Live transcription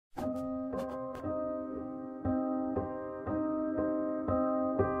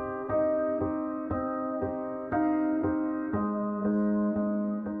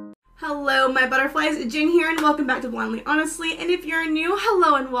Hello my butterflies, Jen here and welcome back to Blindly Honestly, and if you're new,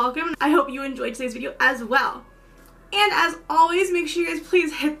 hello and welcome. I hope you enjoyed today's video as well. And as always, make sure you guys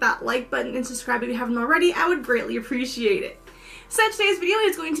please hit that like button and subscribe if you haven't already. I would greatly appreciate it. So today's video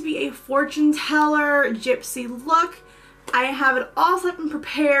is going to be a fortune teller gypsy look. I have it all set up and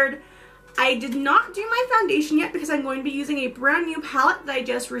prepared. I did not do my foundation yet because I'm going to be using a brand new palette that I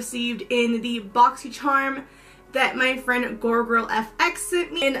just received in the BoxyCharm that my friend Gorgirl FX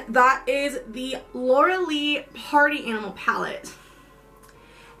sent me, and that is the Laura Lee Party Animal palette.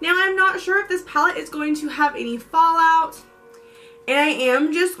 Now I'm not sure if this palette is going to have any fallout, and I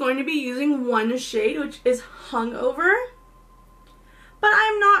am just going to be using one shade, which is Hungover, but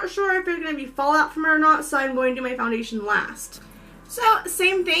I'm not sure if there's going to be fallout from it or not, so I'm going to do my foundation last. So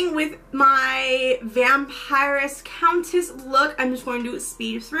same thing with my Vampiress Countess look. I'm just going to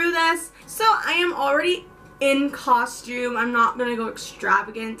speed through this. So I am already in costume. I'm not gonna go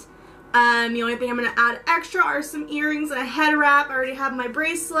extravagant. The only thing I'm gonna add extra are some earrings and a head wrap. I already have my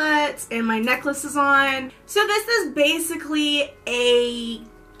bracelets and my necklaces on. So this is basically a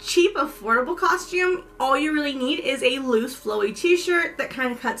cheap, affordable costume. All you really need is a loose, flowy t-shirt that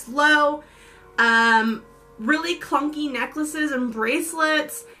kind of cuts low, really clunky necklaces and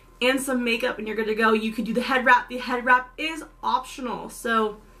bracelets, and some makeup, and you're good to go. You could do the head wrap. The head wrap is optional.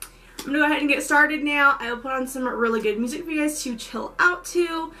 So I'm gonna go ahead and get started now. I will put on some really good music for you guys to chill out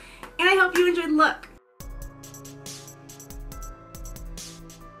to, and I hope you enjoyed the look.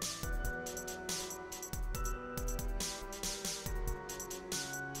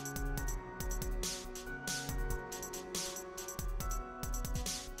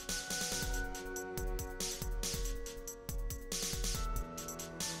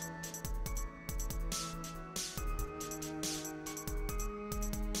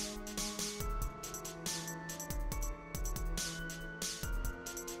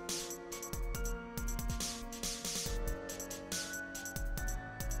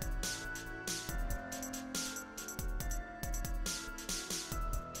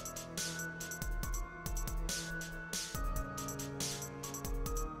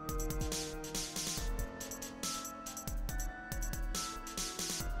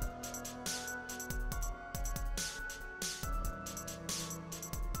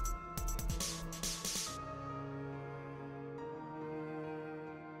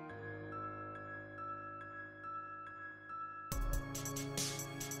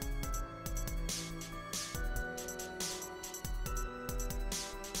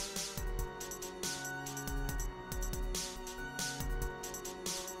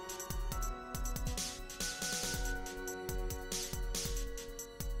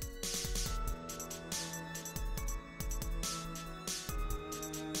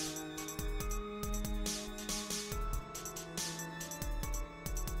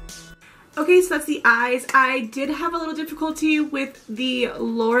 Okay, so that's the eyes. I did have a little difficulty with the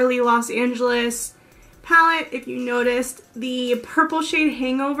Laura Lee Los Angeles palette. If you noticed, the purple shade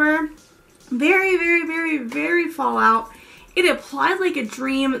Hangover, very fallout. It applied like a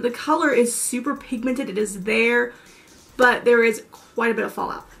dream. The color is super pigmented. It is there, but there is quite a bit of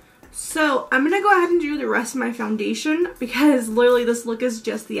fallout. So I'm going to go ahead and do the rest of my foundation because literally this look is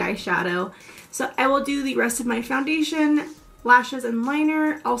just the eyeshadow. So I will do the rest of my foundation, lashes, and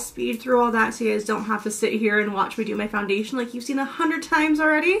liner. I'll speed through all that so you guys don't have to sit here and watch me do my foundation like you've seen 100 times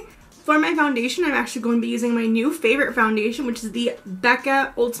already. For my foundation, I'm actually going to be using my new favorite foundation, which is the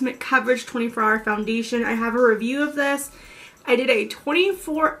Becca Ultimate Coverage 24-Hour Foundation. I have a review of this. I did a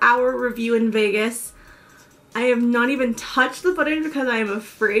 24-hour review in Vegas. I have not even touched the footage because I am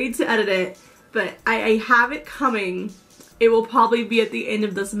afraid to edit it, but I have it coming. It will probably be at the end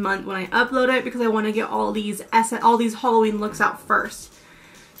of this month when I upload it because I want to get all these Halloween looks out first.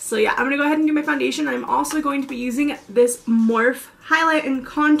 So yeah, I'm going to go ahead and do my foundation. I'm also going to be using this Morphe Highlight and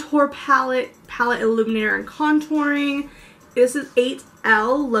Contour Palette Illuminator and Contouring. This is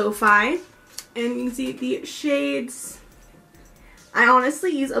 8L Lo-Fi, and you can see the shades. I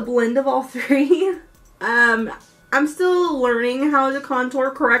honestly use a blend of all three. I'm still learning how to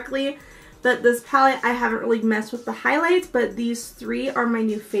contour correctly. But this palette, I haven't really messed with the highlights, but these three are my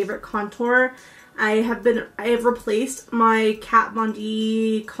new favorite contour. I have replaced my Kat Von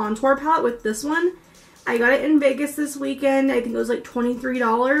D contour palette with this one. I got it in Vegas this weekend. I think it was like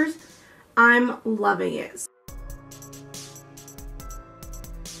 $23. I'm loving it.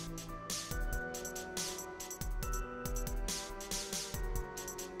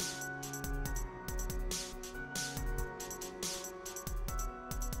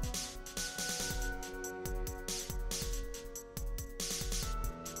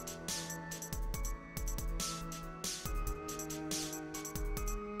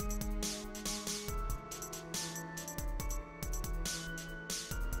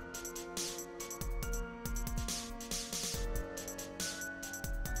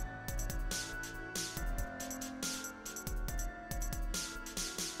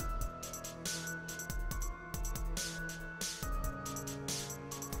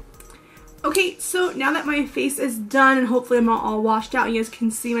 Okay, so now that my face is done and hopefully I'm not all washed out, you guys can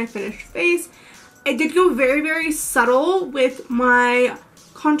see my finished face. I did go very, very subtle with my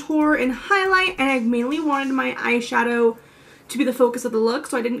contour and highlight, and I mainly wanted my eyeshadow to be the focus of the look,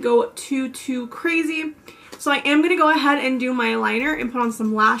 so I didn't go too crazy. So I am going to go ahead and do my liner and put on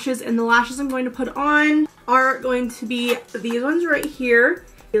some lashes, and the lashes I'm going to put on are going to be these ones right here.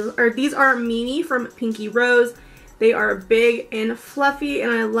 These are Mimi from Pinky Rose. They are big and fluffy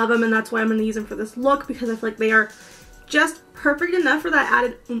and I love them, and that's why I'm going to use them for this look, because I feel like they are just perfect enough for that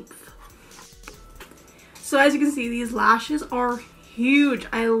added oomph. So as you can see, these lashes are huge.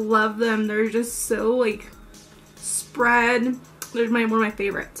 I love them. They're just so like spread. They're one of my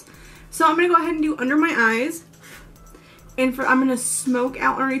favorites. So I'm going to go ahead and do under my eyes, and I'm going to smoke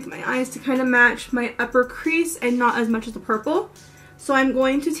out underneath my eyes to kind of match my upper crease and not as much as the purple. So I'm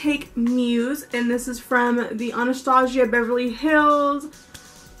going to take Muse, and this is from the Anastasia Beverly Hills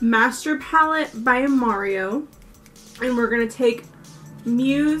Master Palette by Mario. And we're going to take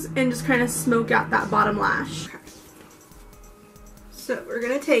Muse and just kind of smoke out that bottom lash. Okay. So we're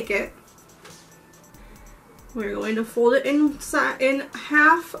going to take it. We're going to fold it in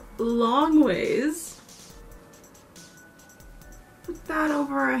half long ways. Put that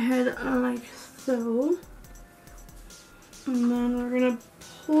over our head like so. And then we're going to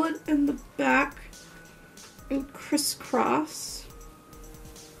pull it in the back and crisscross.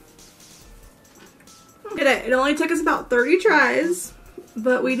 We did it. It only took us about 30 tries,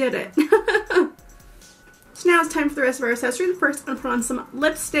 but we did it. So now it's time for the rest of our accessories. First, I'm going to put on some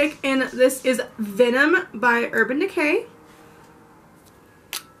lipstick, and this is Venom by Urban Decay.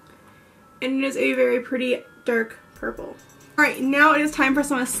 And it is a very pretty dark purple. Alright, now it is time for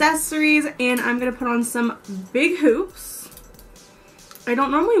some accessories, and I'm going to put on some big hoops. I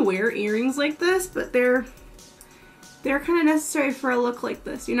don't normally wear earrings like this, but they're kind of necessary for a look like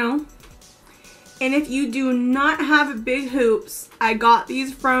this, you know? And if you do not have big hoops, I got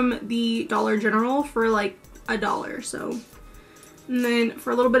these from the Dollar General for like $1, so. And then for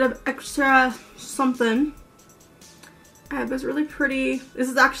a little bit of extra something, I have this really pretty, this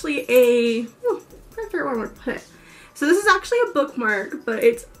is actually I'm trying to figure out where I'm going to put it. So this is actually a bookmark, but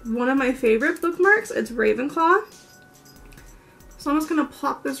it's one of my favorite bookmarks. It's Ravenclaw. So I'm just going to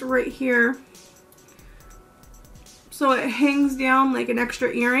plop this right here so it hangs down like an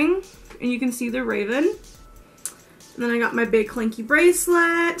extra earring and you can see the raven. And then I got my big clanky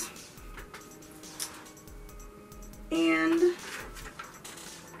bracelet. And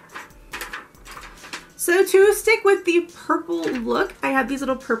so to stick with the purple look, I have these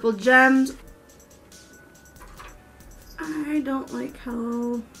little purple gems. I don't like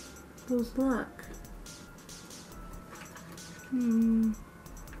how those look.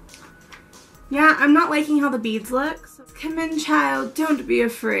 Yeah, I'm not liking how the beads look. So, come in, child, don't be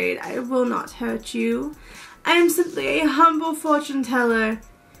afraid. I will not hurt you. I am simply a humble fortune teller.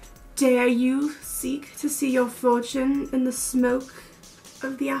 Dare you seek to see your fortune in the smoke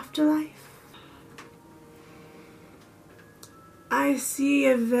of the afterlife? I see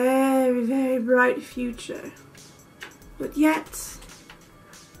a very, very bright future. But yet,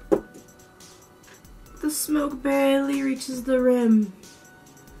 the smoke barely reaches the rim.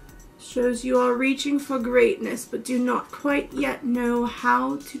 Shows you are reaching for greatness, but do not quite yet know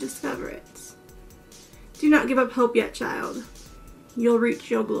how to discover it. Do not give up hope yet, child. You'll reach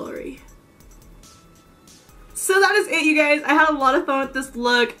your glory. So that is it, you guys. I had a lot of fun with this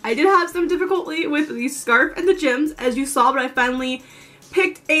look. I did have some difficulty with the scarf and the gems, as you saw, but I finally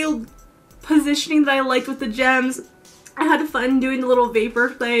picked a positioning that I liked with the gems. I had fun doing the little vapor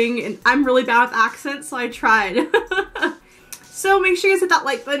thing, and I'm really bad with accents, so I tried. So make sure you guys hit that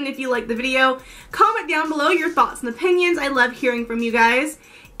like button if you liked the video. Comment down below your thoughts and opinions. I love hearing from you guys.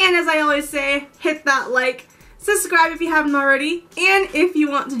 And as I always say, hit that like, subscribe if you haven't already, and if you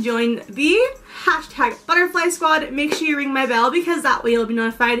want to join the #ButterflySquad, make sure you ring my bell, because that way you'll be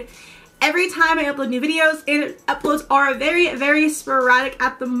notified every time I upload new videos, and uploads are very, very sporadic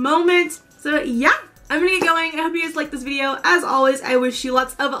at the moment. So yeah, I'm gonna get going. I hope you guys liked this video. As always, I wish you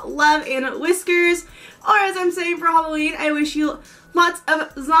lots of love and whiskers, or as I'm saying for Halloween, I wish you lots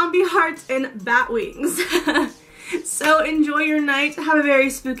of zombie hearts and bat wings. So enjoy your night, have a very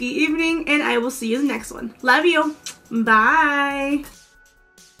spooky evening, and I will see you in the next one. Love you. Bye.